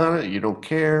working on it. You don't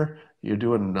care. You're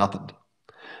doing nothing.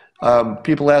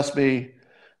 People ask me,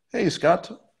 hey, Scott,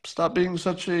 stop being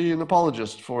such an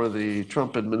apologist for the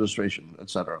Trump administration,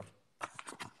 etc.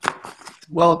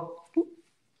 Well,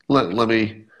 let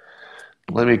me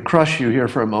crush you here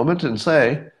for a moment and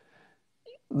say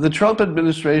the Trump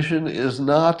administration is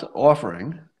not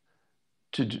offering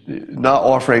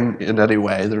in any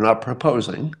way, they're not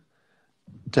proposing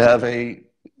to have a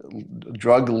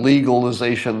drug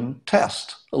legalization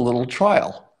test, a little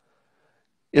trial.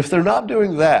 If they're not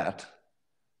doing that,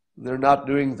 they're not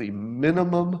doing the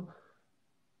minimum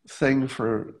thing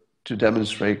to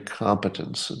demonstrate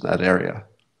competence in that area.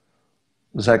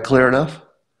 Is that clear enough?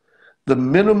 The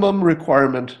minimum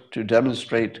requirement to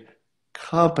demonstrate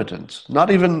competence,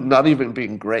 not even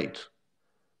being great,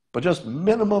 but just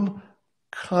minimum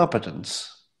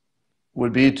competence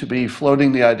would be to be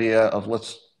floating the idea of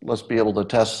let's be able to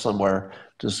test somewhere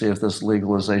to see if this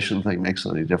legalization thing makes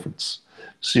any difference.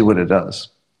 See what it does.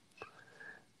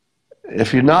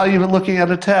 If you're not even looking at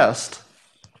a test,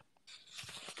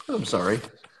 I'm sorry,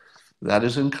 that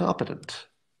is incompetent.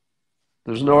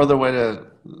 There's no other way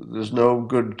there's no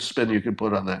good spin you can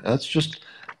put on that.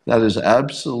 That is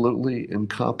absolutely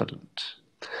incompetent.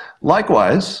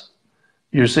 Likewise,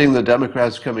 you're seeing the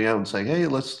Democrats coming out and saying, hey,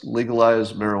 let's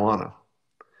legalize marijuana.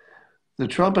 The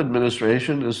Trump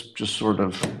administration is just sort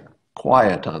of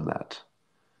quiet on that.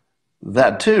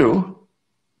 That too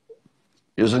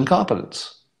is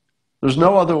incompetence. There's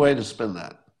no other way to spin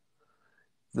that.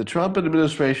 The Trump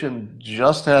administration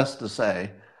just has to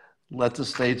say, let the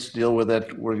states deal with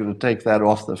it. We're going to take that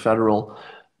off the federal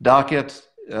docket.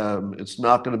 It's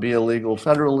not going to be illegal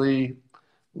federally.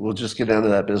 We'll just get out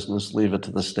of that business, leave it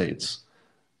to the states.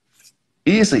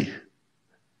 Easy.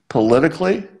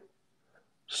 Politically,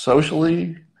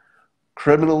 socially,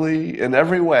 criminally, in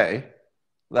every way,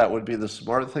 that would be the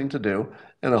smart thing to do.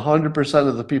 And 100%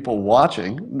 of the people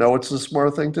watching know it's the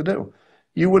smart thing to do.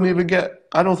 You wouldn't even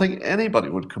I don't think anybody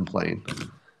would complain.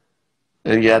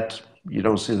 And yet, you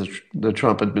don't see the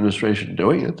Trump administration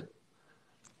doing it.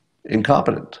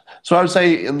 Incompetent. So I would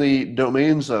say in the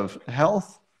domains of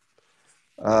health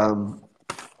and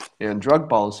drug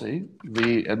policy,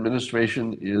 the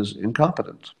administration is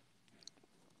incompetent.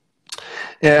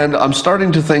 And I'm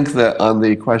starting to think that on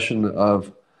the question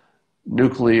of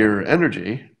nuclear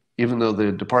energy, even though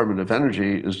the Department of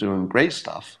Energy is doing great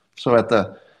stuff, so at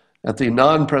the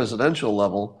non-presidential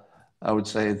level, I would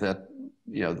say that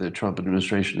the Trump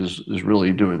administration is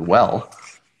really doing well,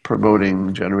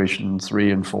 promoting Generation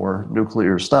 3 and 4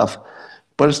 nuclear stuff.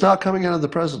 But it's not coming out of the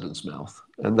president's mouth,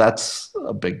 and that's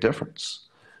a big difference.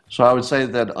 So I would say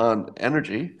that on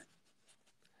energy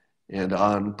and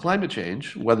on climate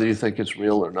change, whether you think it's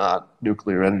real or not,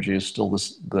 nuclear energy is still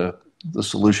the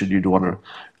solution you'd want to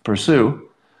pursue.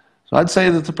 So I'd say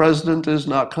that the president is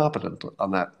not competent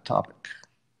on that topic.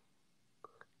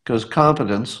 Because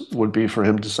competence would be for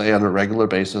him to say on a regular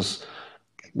basis,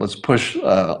 let's push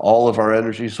all of our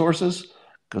energy sources,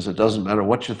 because it doesn't matter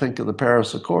what you think of the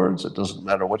Paris Accords, it doesn't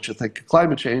matter what you think of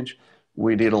climate change,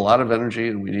 we need a lot of energy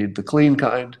and we need the clean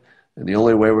kind, and the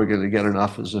only way we're going to get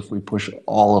enough is if we push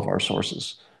all of our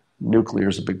sources. Nuclear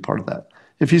is a big part of that.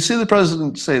 If you see the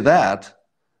president say that,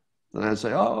 then I'd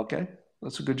say, oh, okay,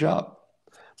 that's a good job.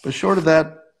 But short of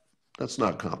that, that's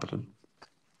not competent.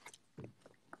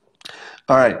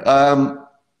 All right.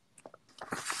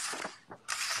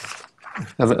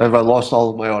 Have I lost all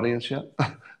of my audience yet?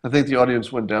 I think the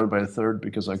audience went down by a third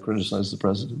because I criticized the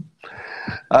president.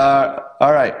 All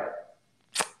right.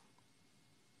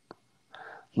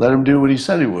 Let him do what he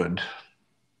said he would.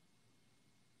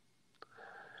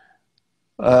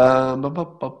 Yeah,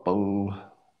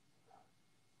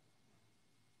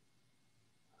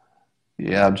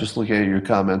 I'm just looking at your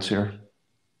comments here.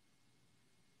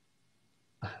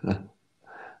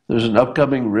 There's an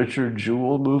upcoming Richard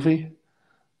Jewell movie.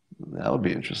 That would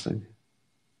be interesting.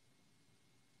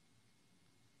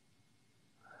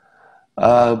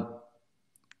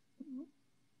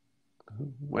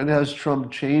 When has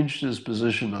Trump changed his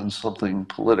position on something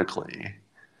politically?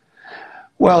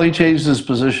 Well, he changed his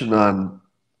position on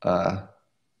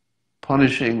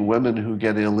punishing women who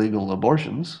get illegal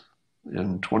abortions.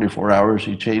 In 24 hours,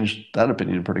 he changed that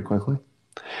opinion pretty quickly.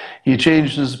 He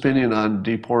changed his opinion on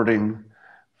deporting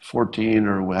 14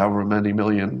 or however many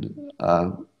million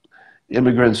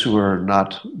immigrants who are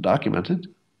not documented.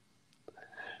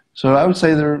 So I would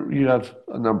say you have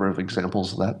a number of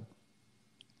examples of that.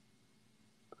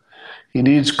 He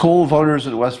needs coal voters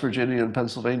in West Virginia and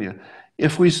Pennsylvania.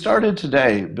 If we started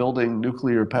today building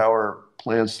nuclear power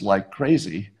plants like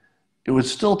crazy, it would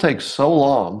still take so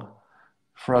long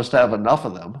for us to have enough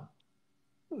of them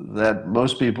that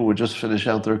most people would just finish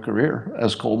out their career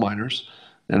as coal miners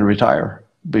and retire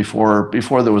before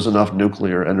there was enough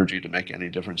nuclear energy to make any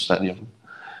difference to any of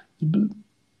them.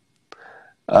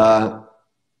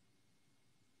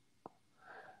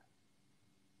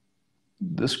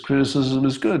 This criticism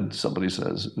is good, somebody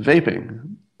says.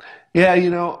 Vaping. Yeah,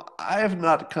 I have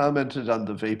not commented on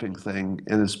the vaping thing,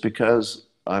 and it's because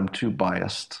I'm too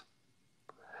biased.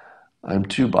 I'm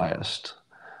too biased.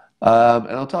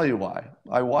 And I'll tell you why.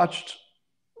 I watched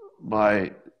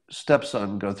my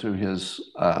stepson go through his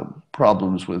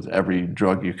problems with every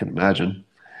drug you can imagine.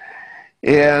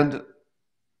 And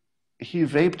he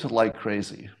vaped like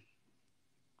crazy.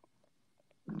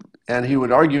 And he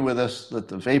would argue with us that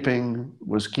the vaping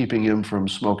was keeping him from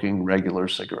smoking regular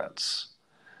cigarettes.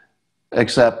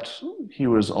 Except he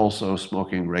was also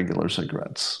smoking regular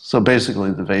cigarettes. So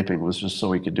basically, the vaping was just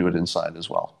so he could do it inside as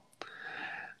well.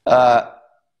 Uh,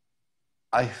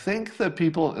 I think that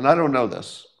people, and I don't know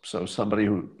this, so somebody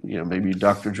who, maybe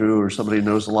Dr. Drew or somebody who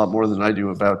knows a lot more than I do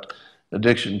about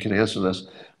addiction can answer this.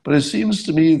 But it seems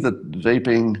to me that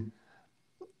vaping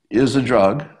is a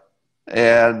drug,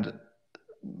 and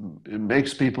it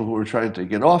makes people who are trying to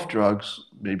get off drugs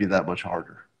maybe that much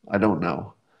harder. I don't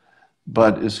know.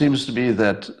 But it seems to me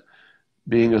that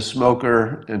being a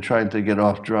smoker and trying to get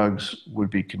off drugs would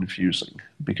be confusing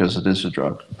because it is a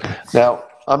drug. Now,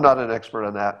 I'm not an expert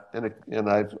on that, and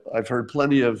I've heard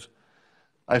plenty of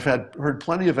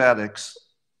addicts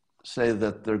say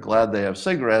that they're glad they have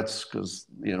cigarettes because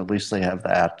at least they have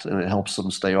that and it helps them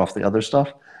stay off the other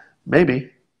stuff.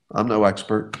 Maybe. I'm no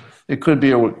expert. It could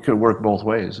work both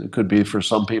ways. It could be for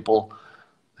some people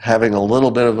having a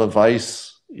little bit of a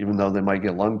vice, even though they might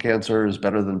get lung cancer, is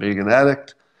better than being an addict.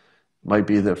 It might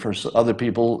be that for other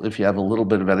people, if you have a little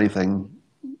bit of anything,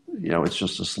 it's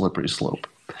just a slippery slope.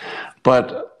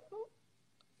 But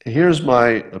here's my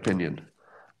opinion.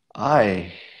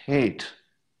 I hate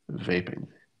vaping.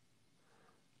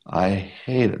 I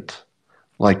hate it.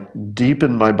 Like deep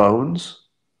in my bones,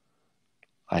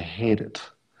 I hate it.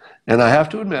 And I have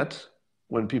to admit,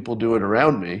 when people do it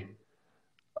around me,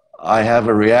 I have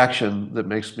a reaction that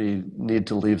makes me need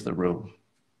to leave the room.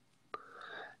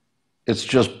 It's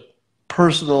just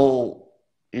personal,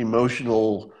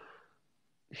 emotional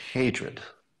hatred.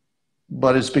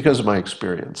 But it's because of my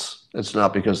experience. It's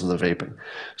not because of the vaping.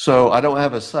 So I don't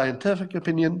have a scientific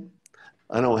opinion.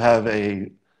 I don't have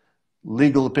a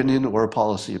legal opinion or a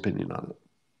policy opinion on it.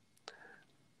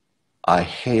 I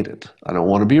hate it. I don't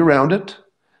want to be around it.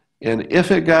 And if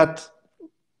it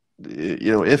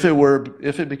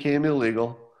became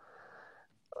illegal,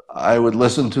 I would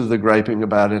listen to the griping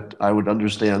about it. I would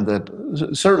understand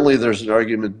that certainly there's an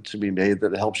argument to be made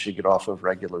that it helps you get off of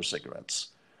regular cigarettes.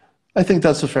 I think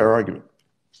that's a fair argument.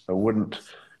 I wouldn't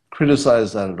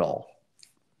criticize that at all.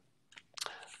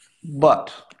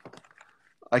 But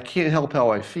I can't help how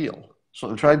I feel. So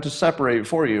I'm trying to separate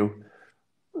for you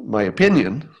my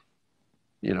opinion,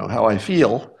 how I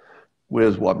feel,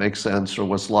 with what makes sense or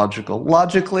what's logical.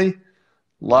 Logically,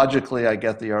 I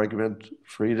get the argument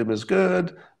freedom is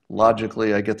good.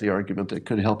 Logically, I get the argument it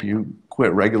could help you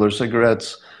quit regular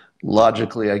cigarettes.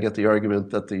 Logically, I get the argument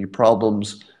that the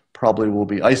problems probably will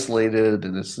be isolated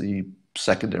and it's the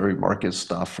secondary market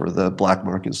stuff or the black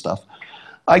market stuff.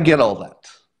 I get all that.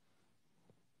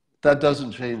 That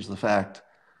doesn't change the fact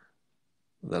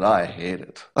that I hate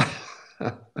it.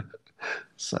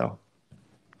 So,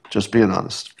 just being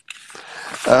honest.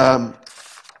 All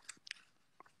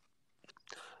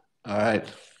right.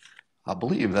 I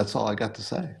believe that's all I got to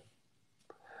say.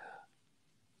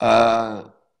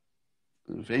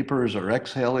 Vapors are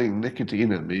exhaling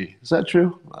nicotine at me. Is that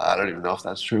true? I don't even know if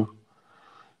that's true.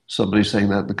 Somebody's saying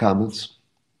that in the comments.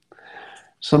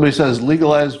 Somebody says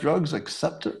legalized drugs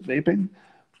except vaping.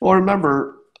 Well,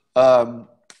 remember,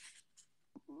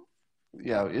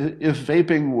 if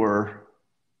vaping were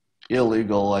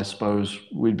illegal, I suppose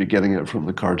we'd be getting it from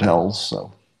the cartels.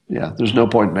 So, yeah, there's no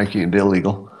point making it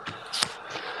illegal.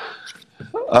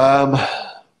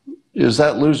 Is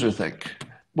that loser think?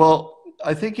 Well,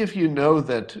 I think if you know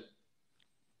that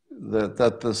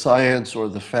the science or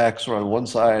the facts are on one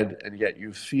side and yet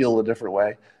you feel a different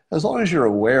way, as long as you're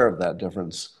aware of that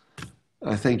difference,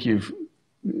 I think you're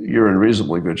in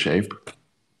reasonably good shape.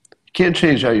 You can't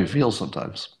change how you feel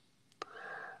sometimes.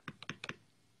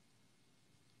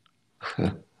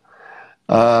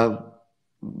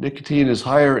 Nicotine is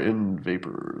higher in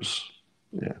vapors.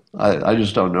 Yeah, I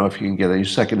just don't know if you can get any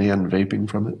secondhand vaping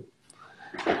from it.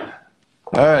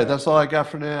 All right, that's all I got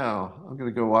for now. I'm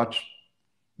going to go watch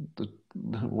the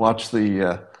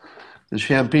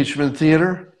Champeachment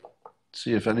Theater,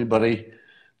 see if anybody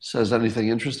says anything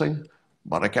interesting,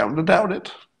 but I kind of doubt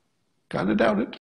it.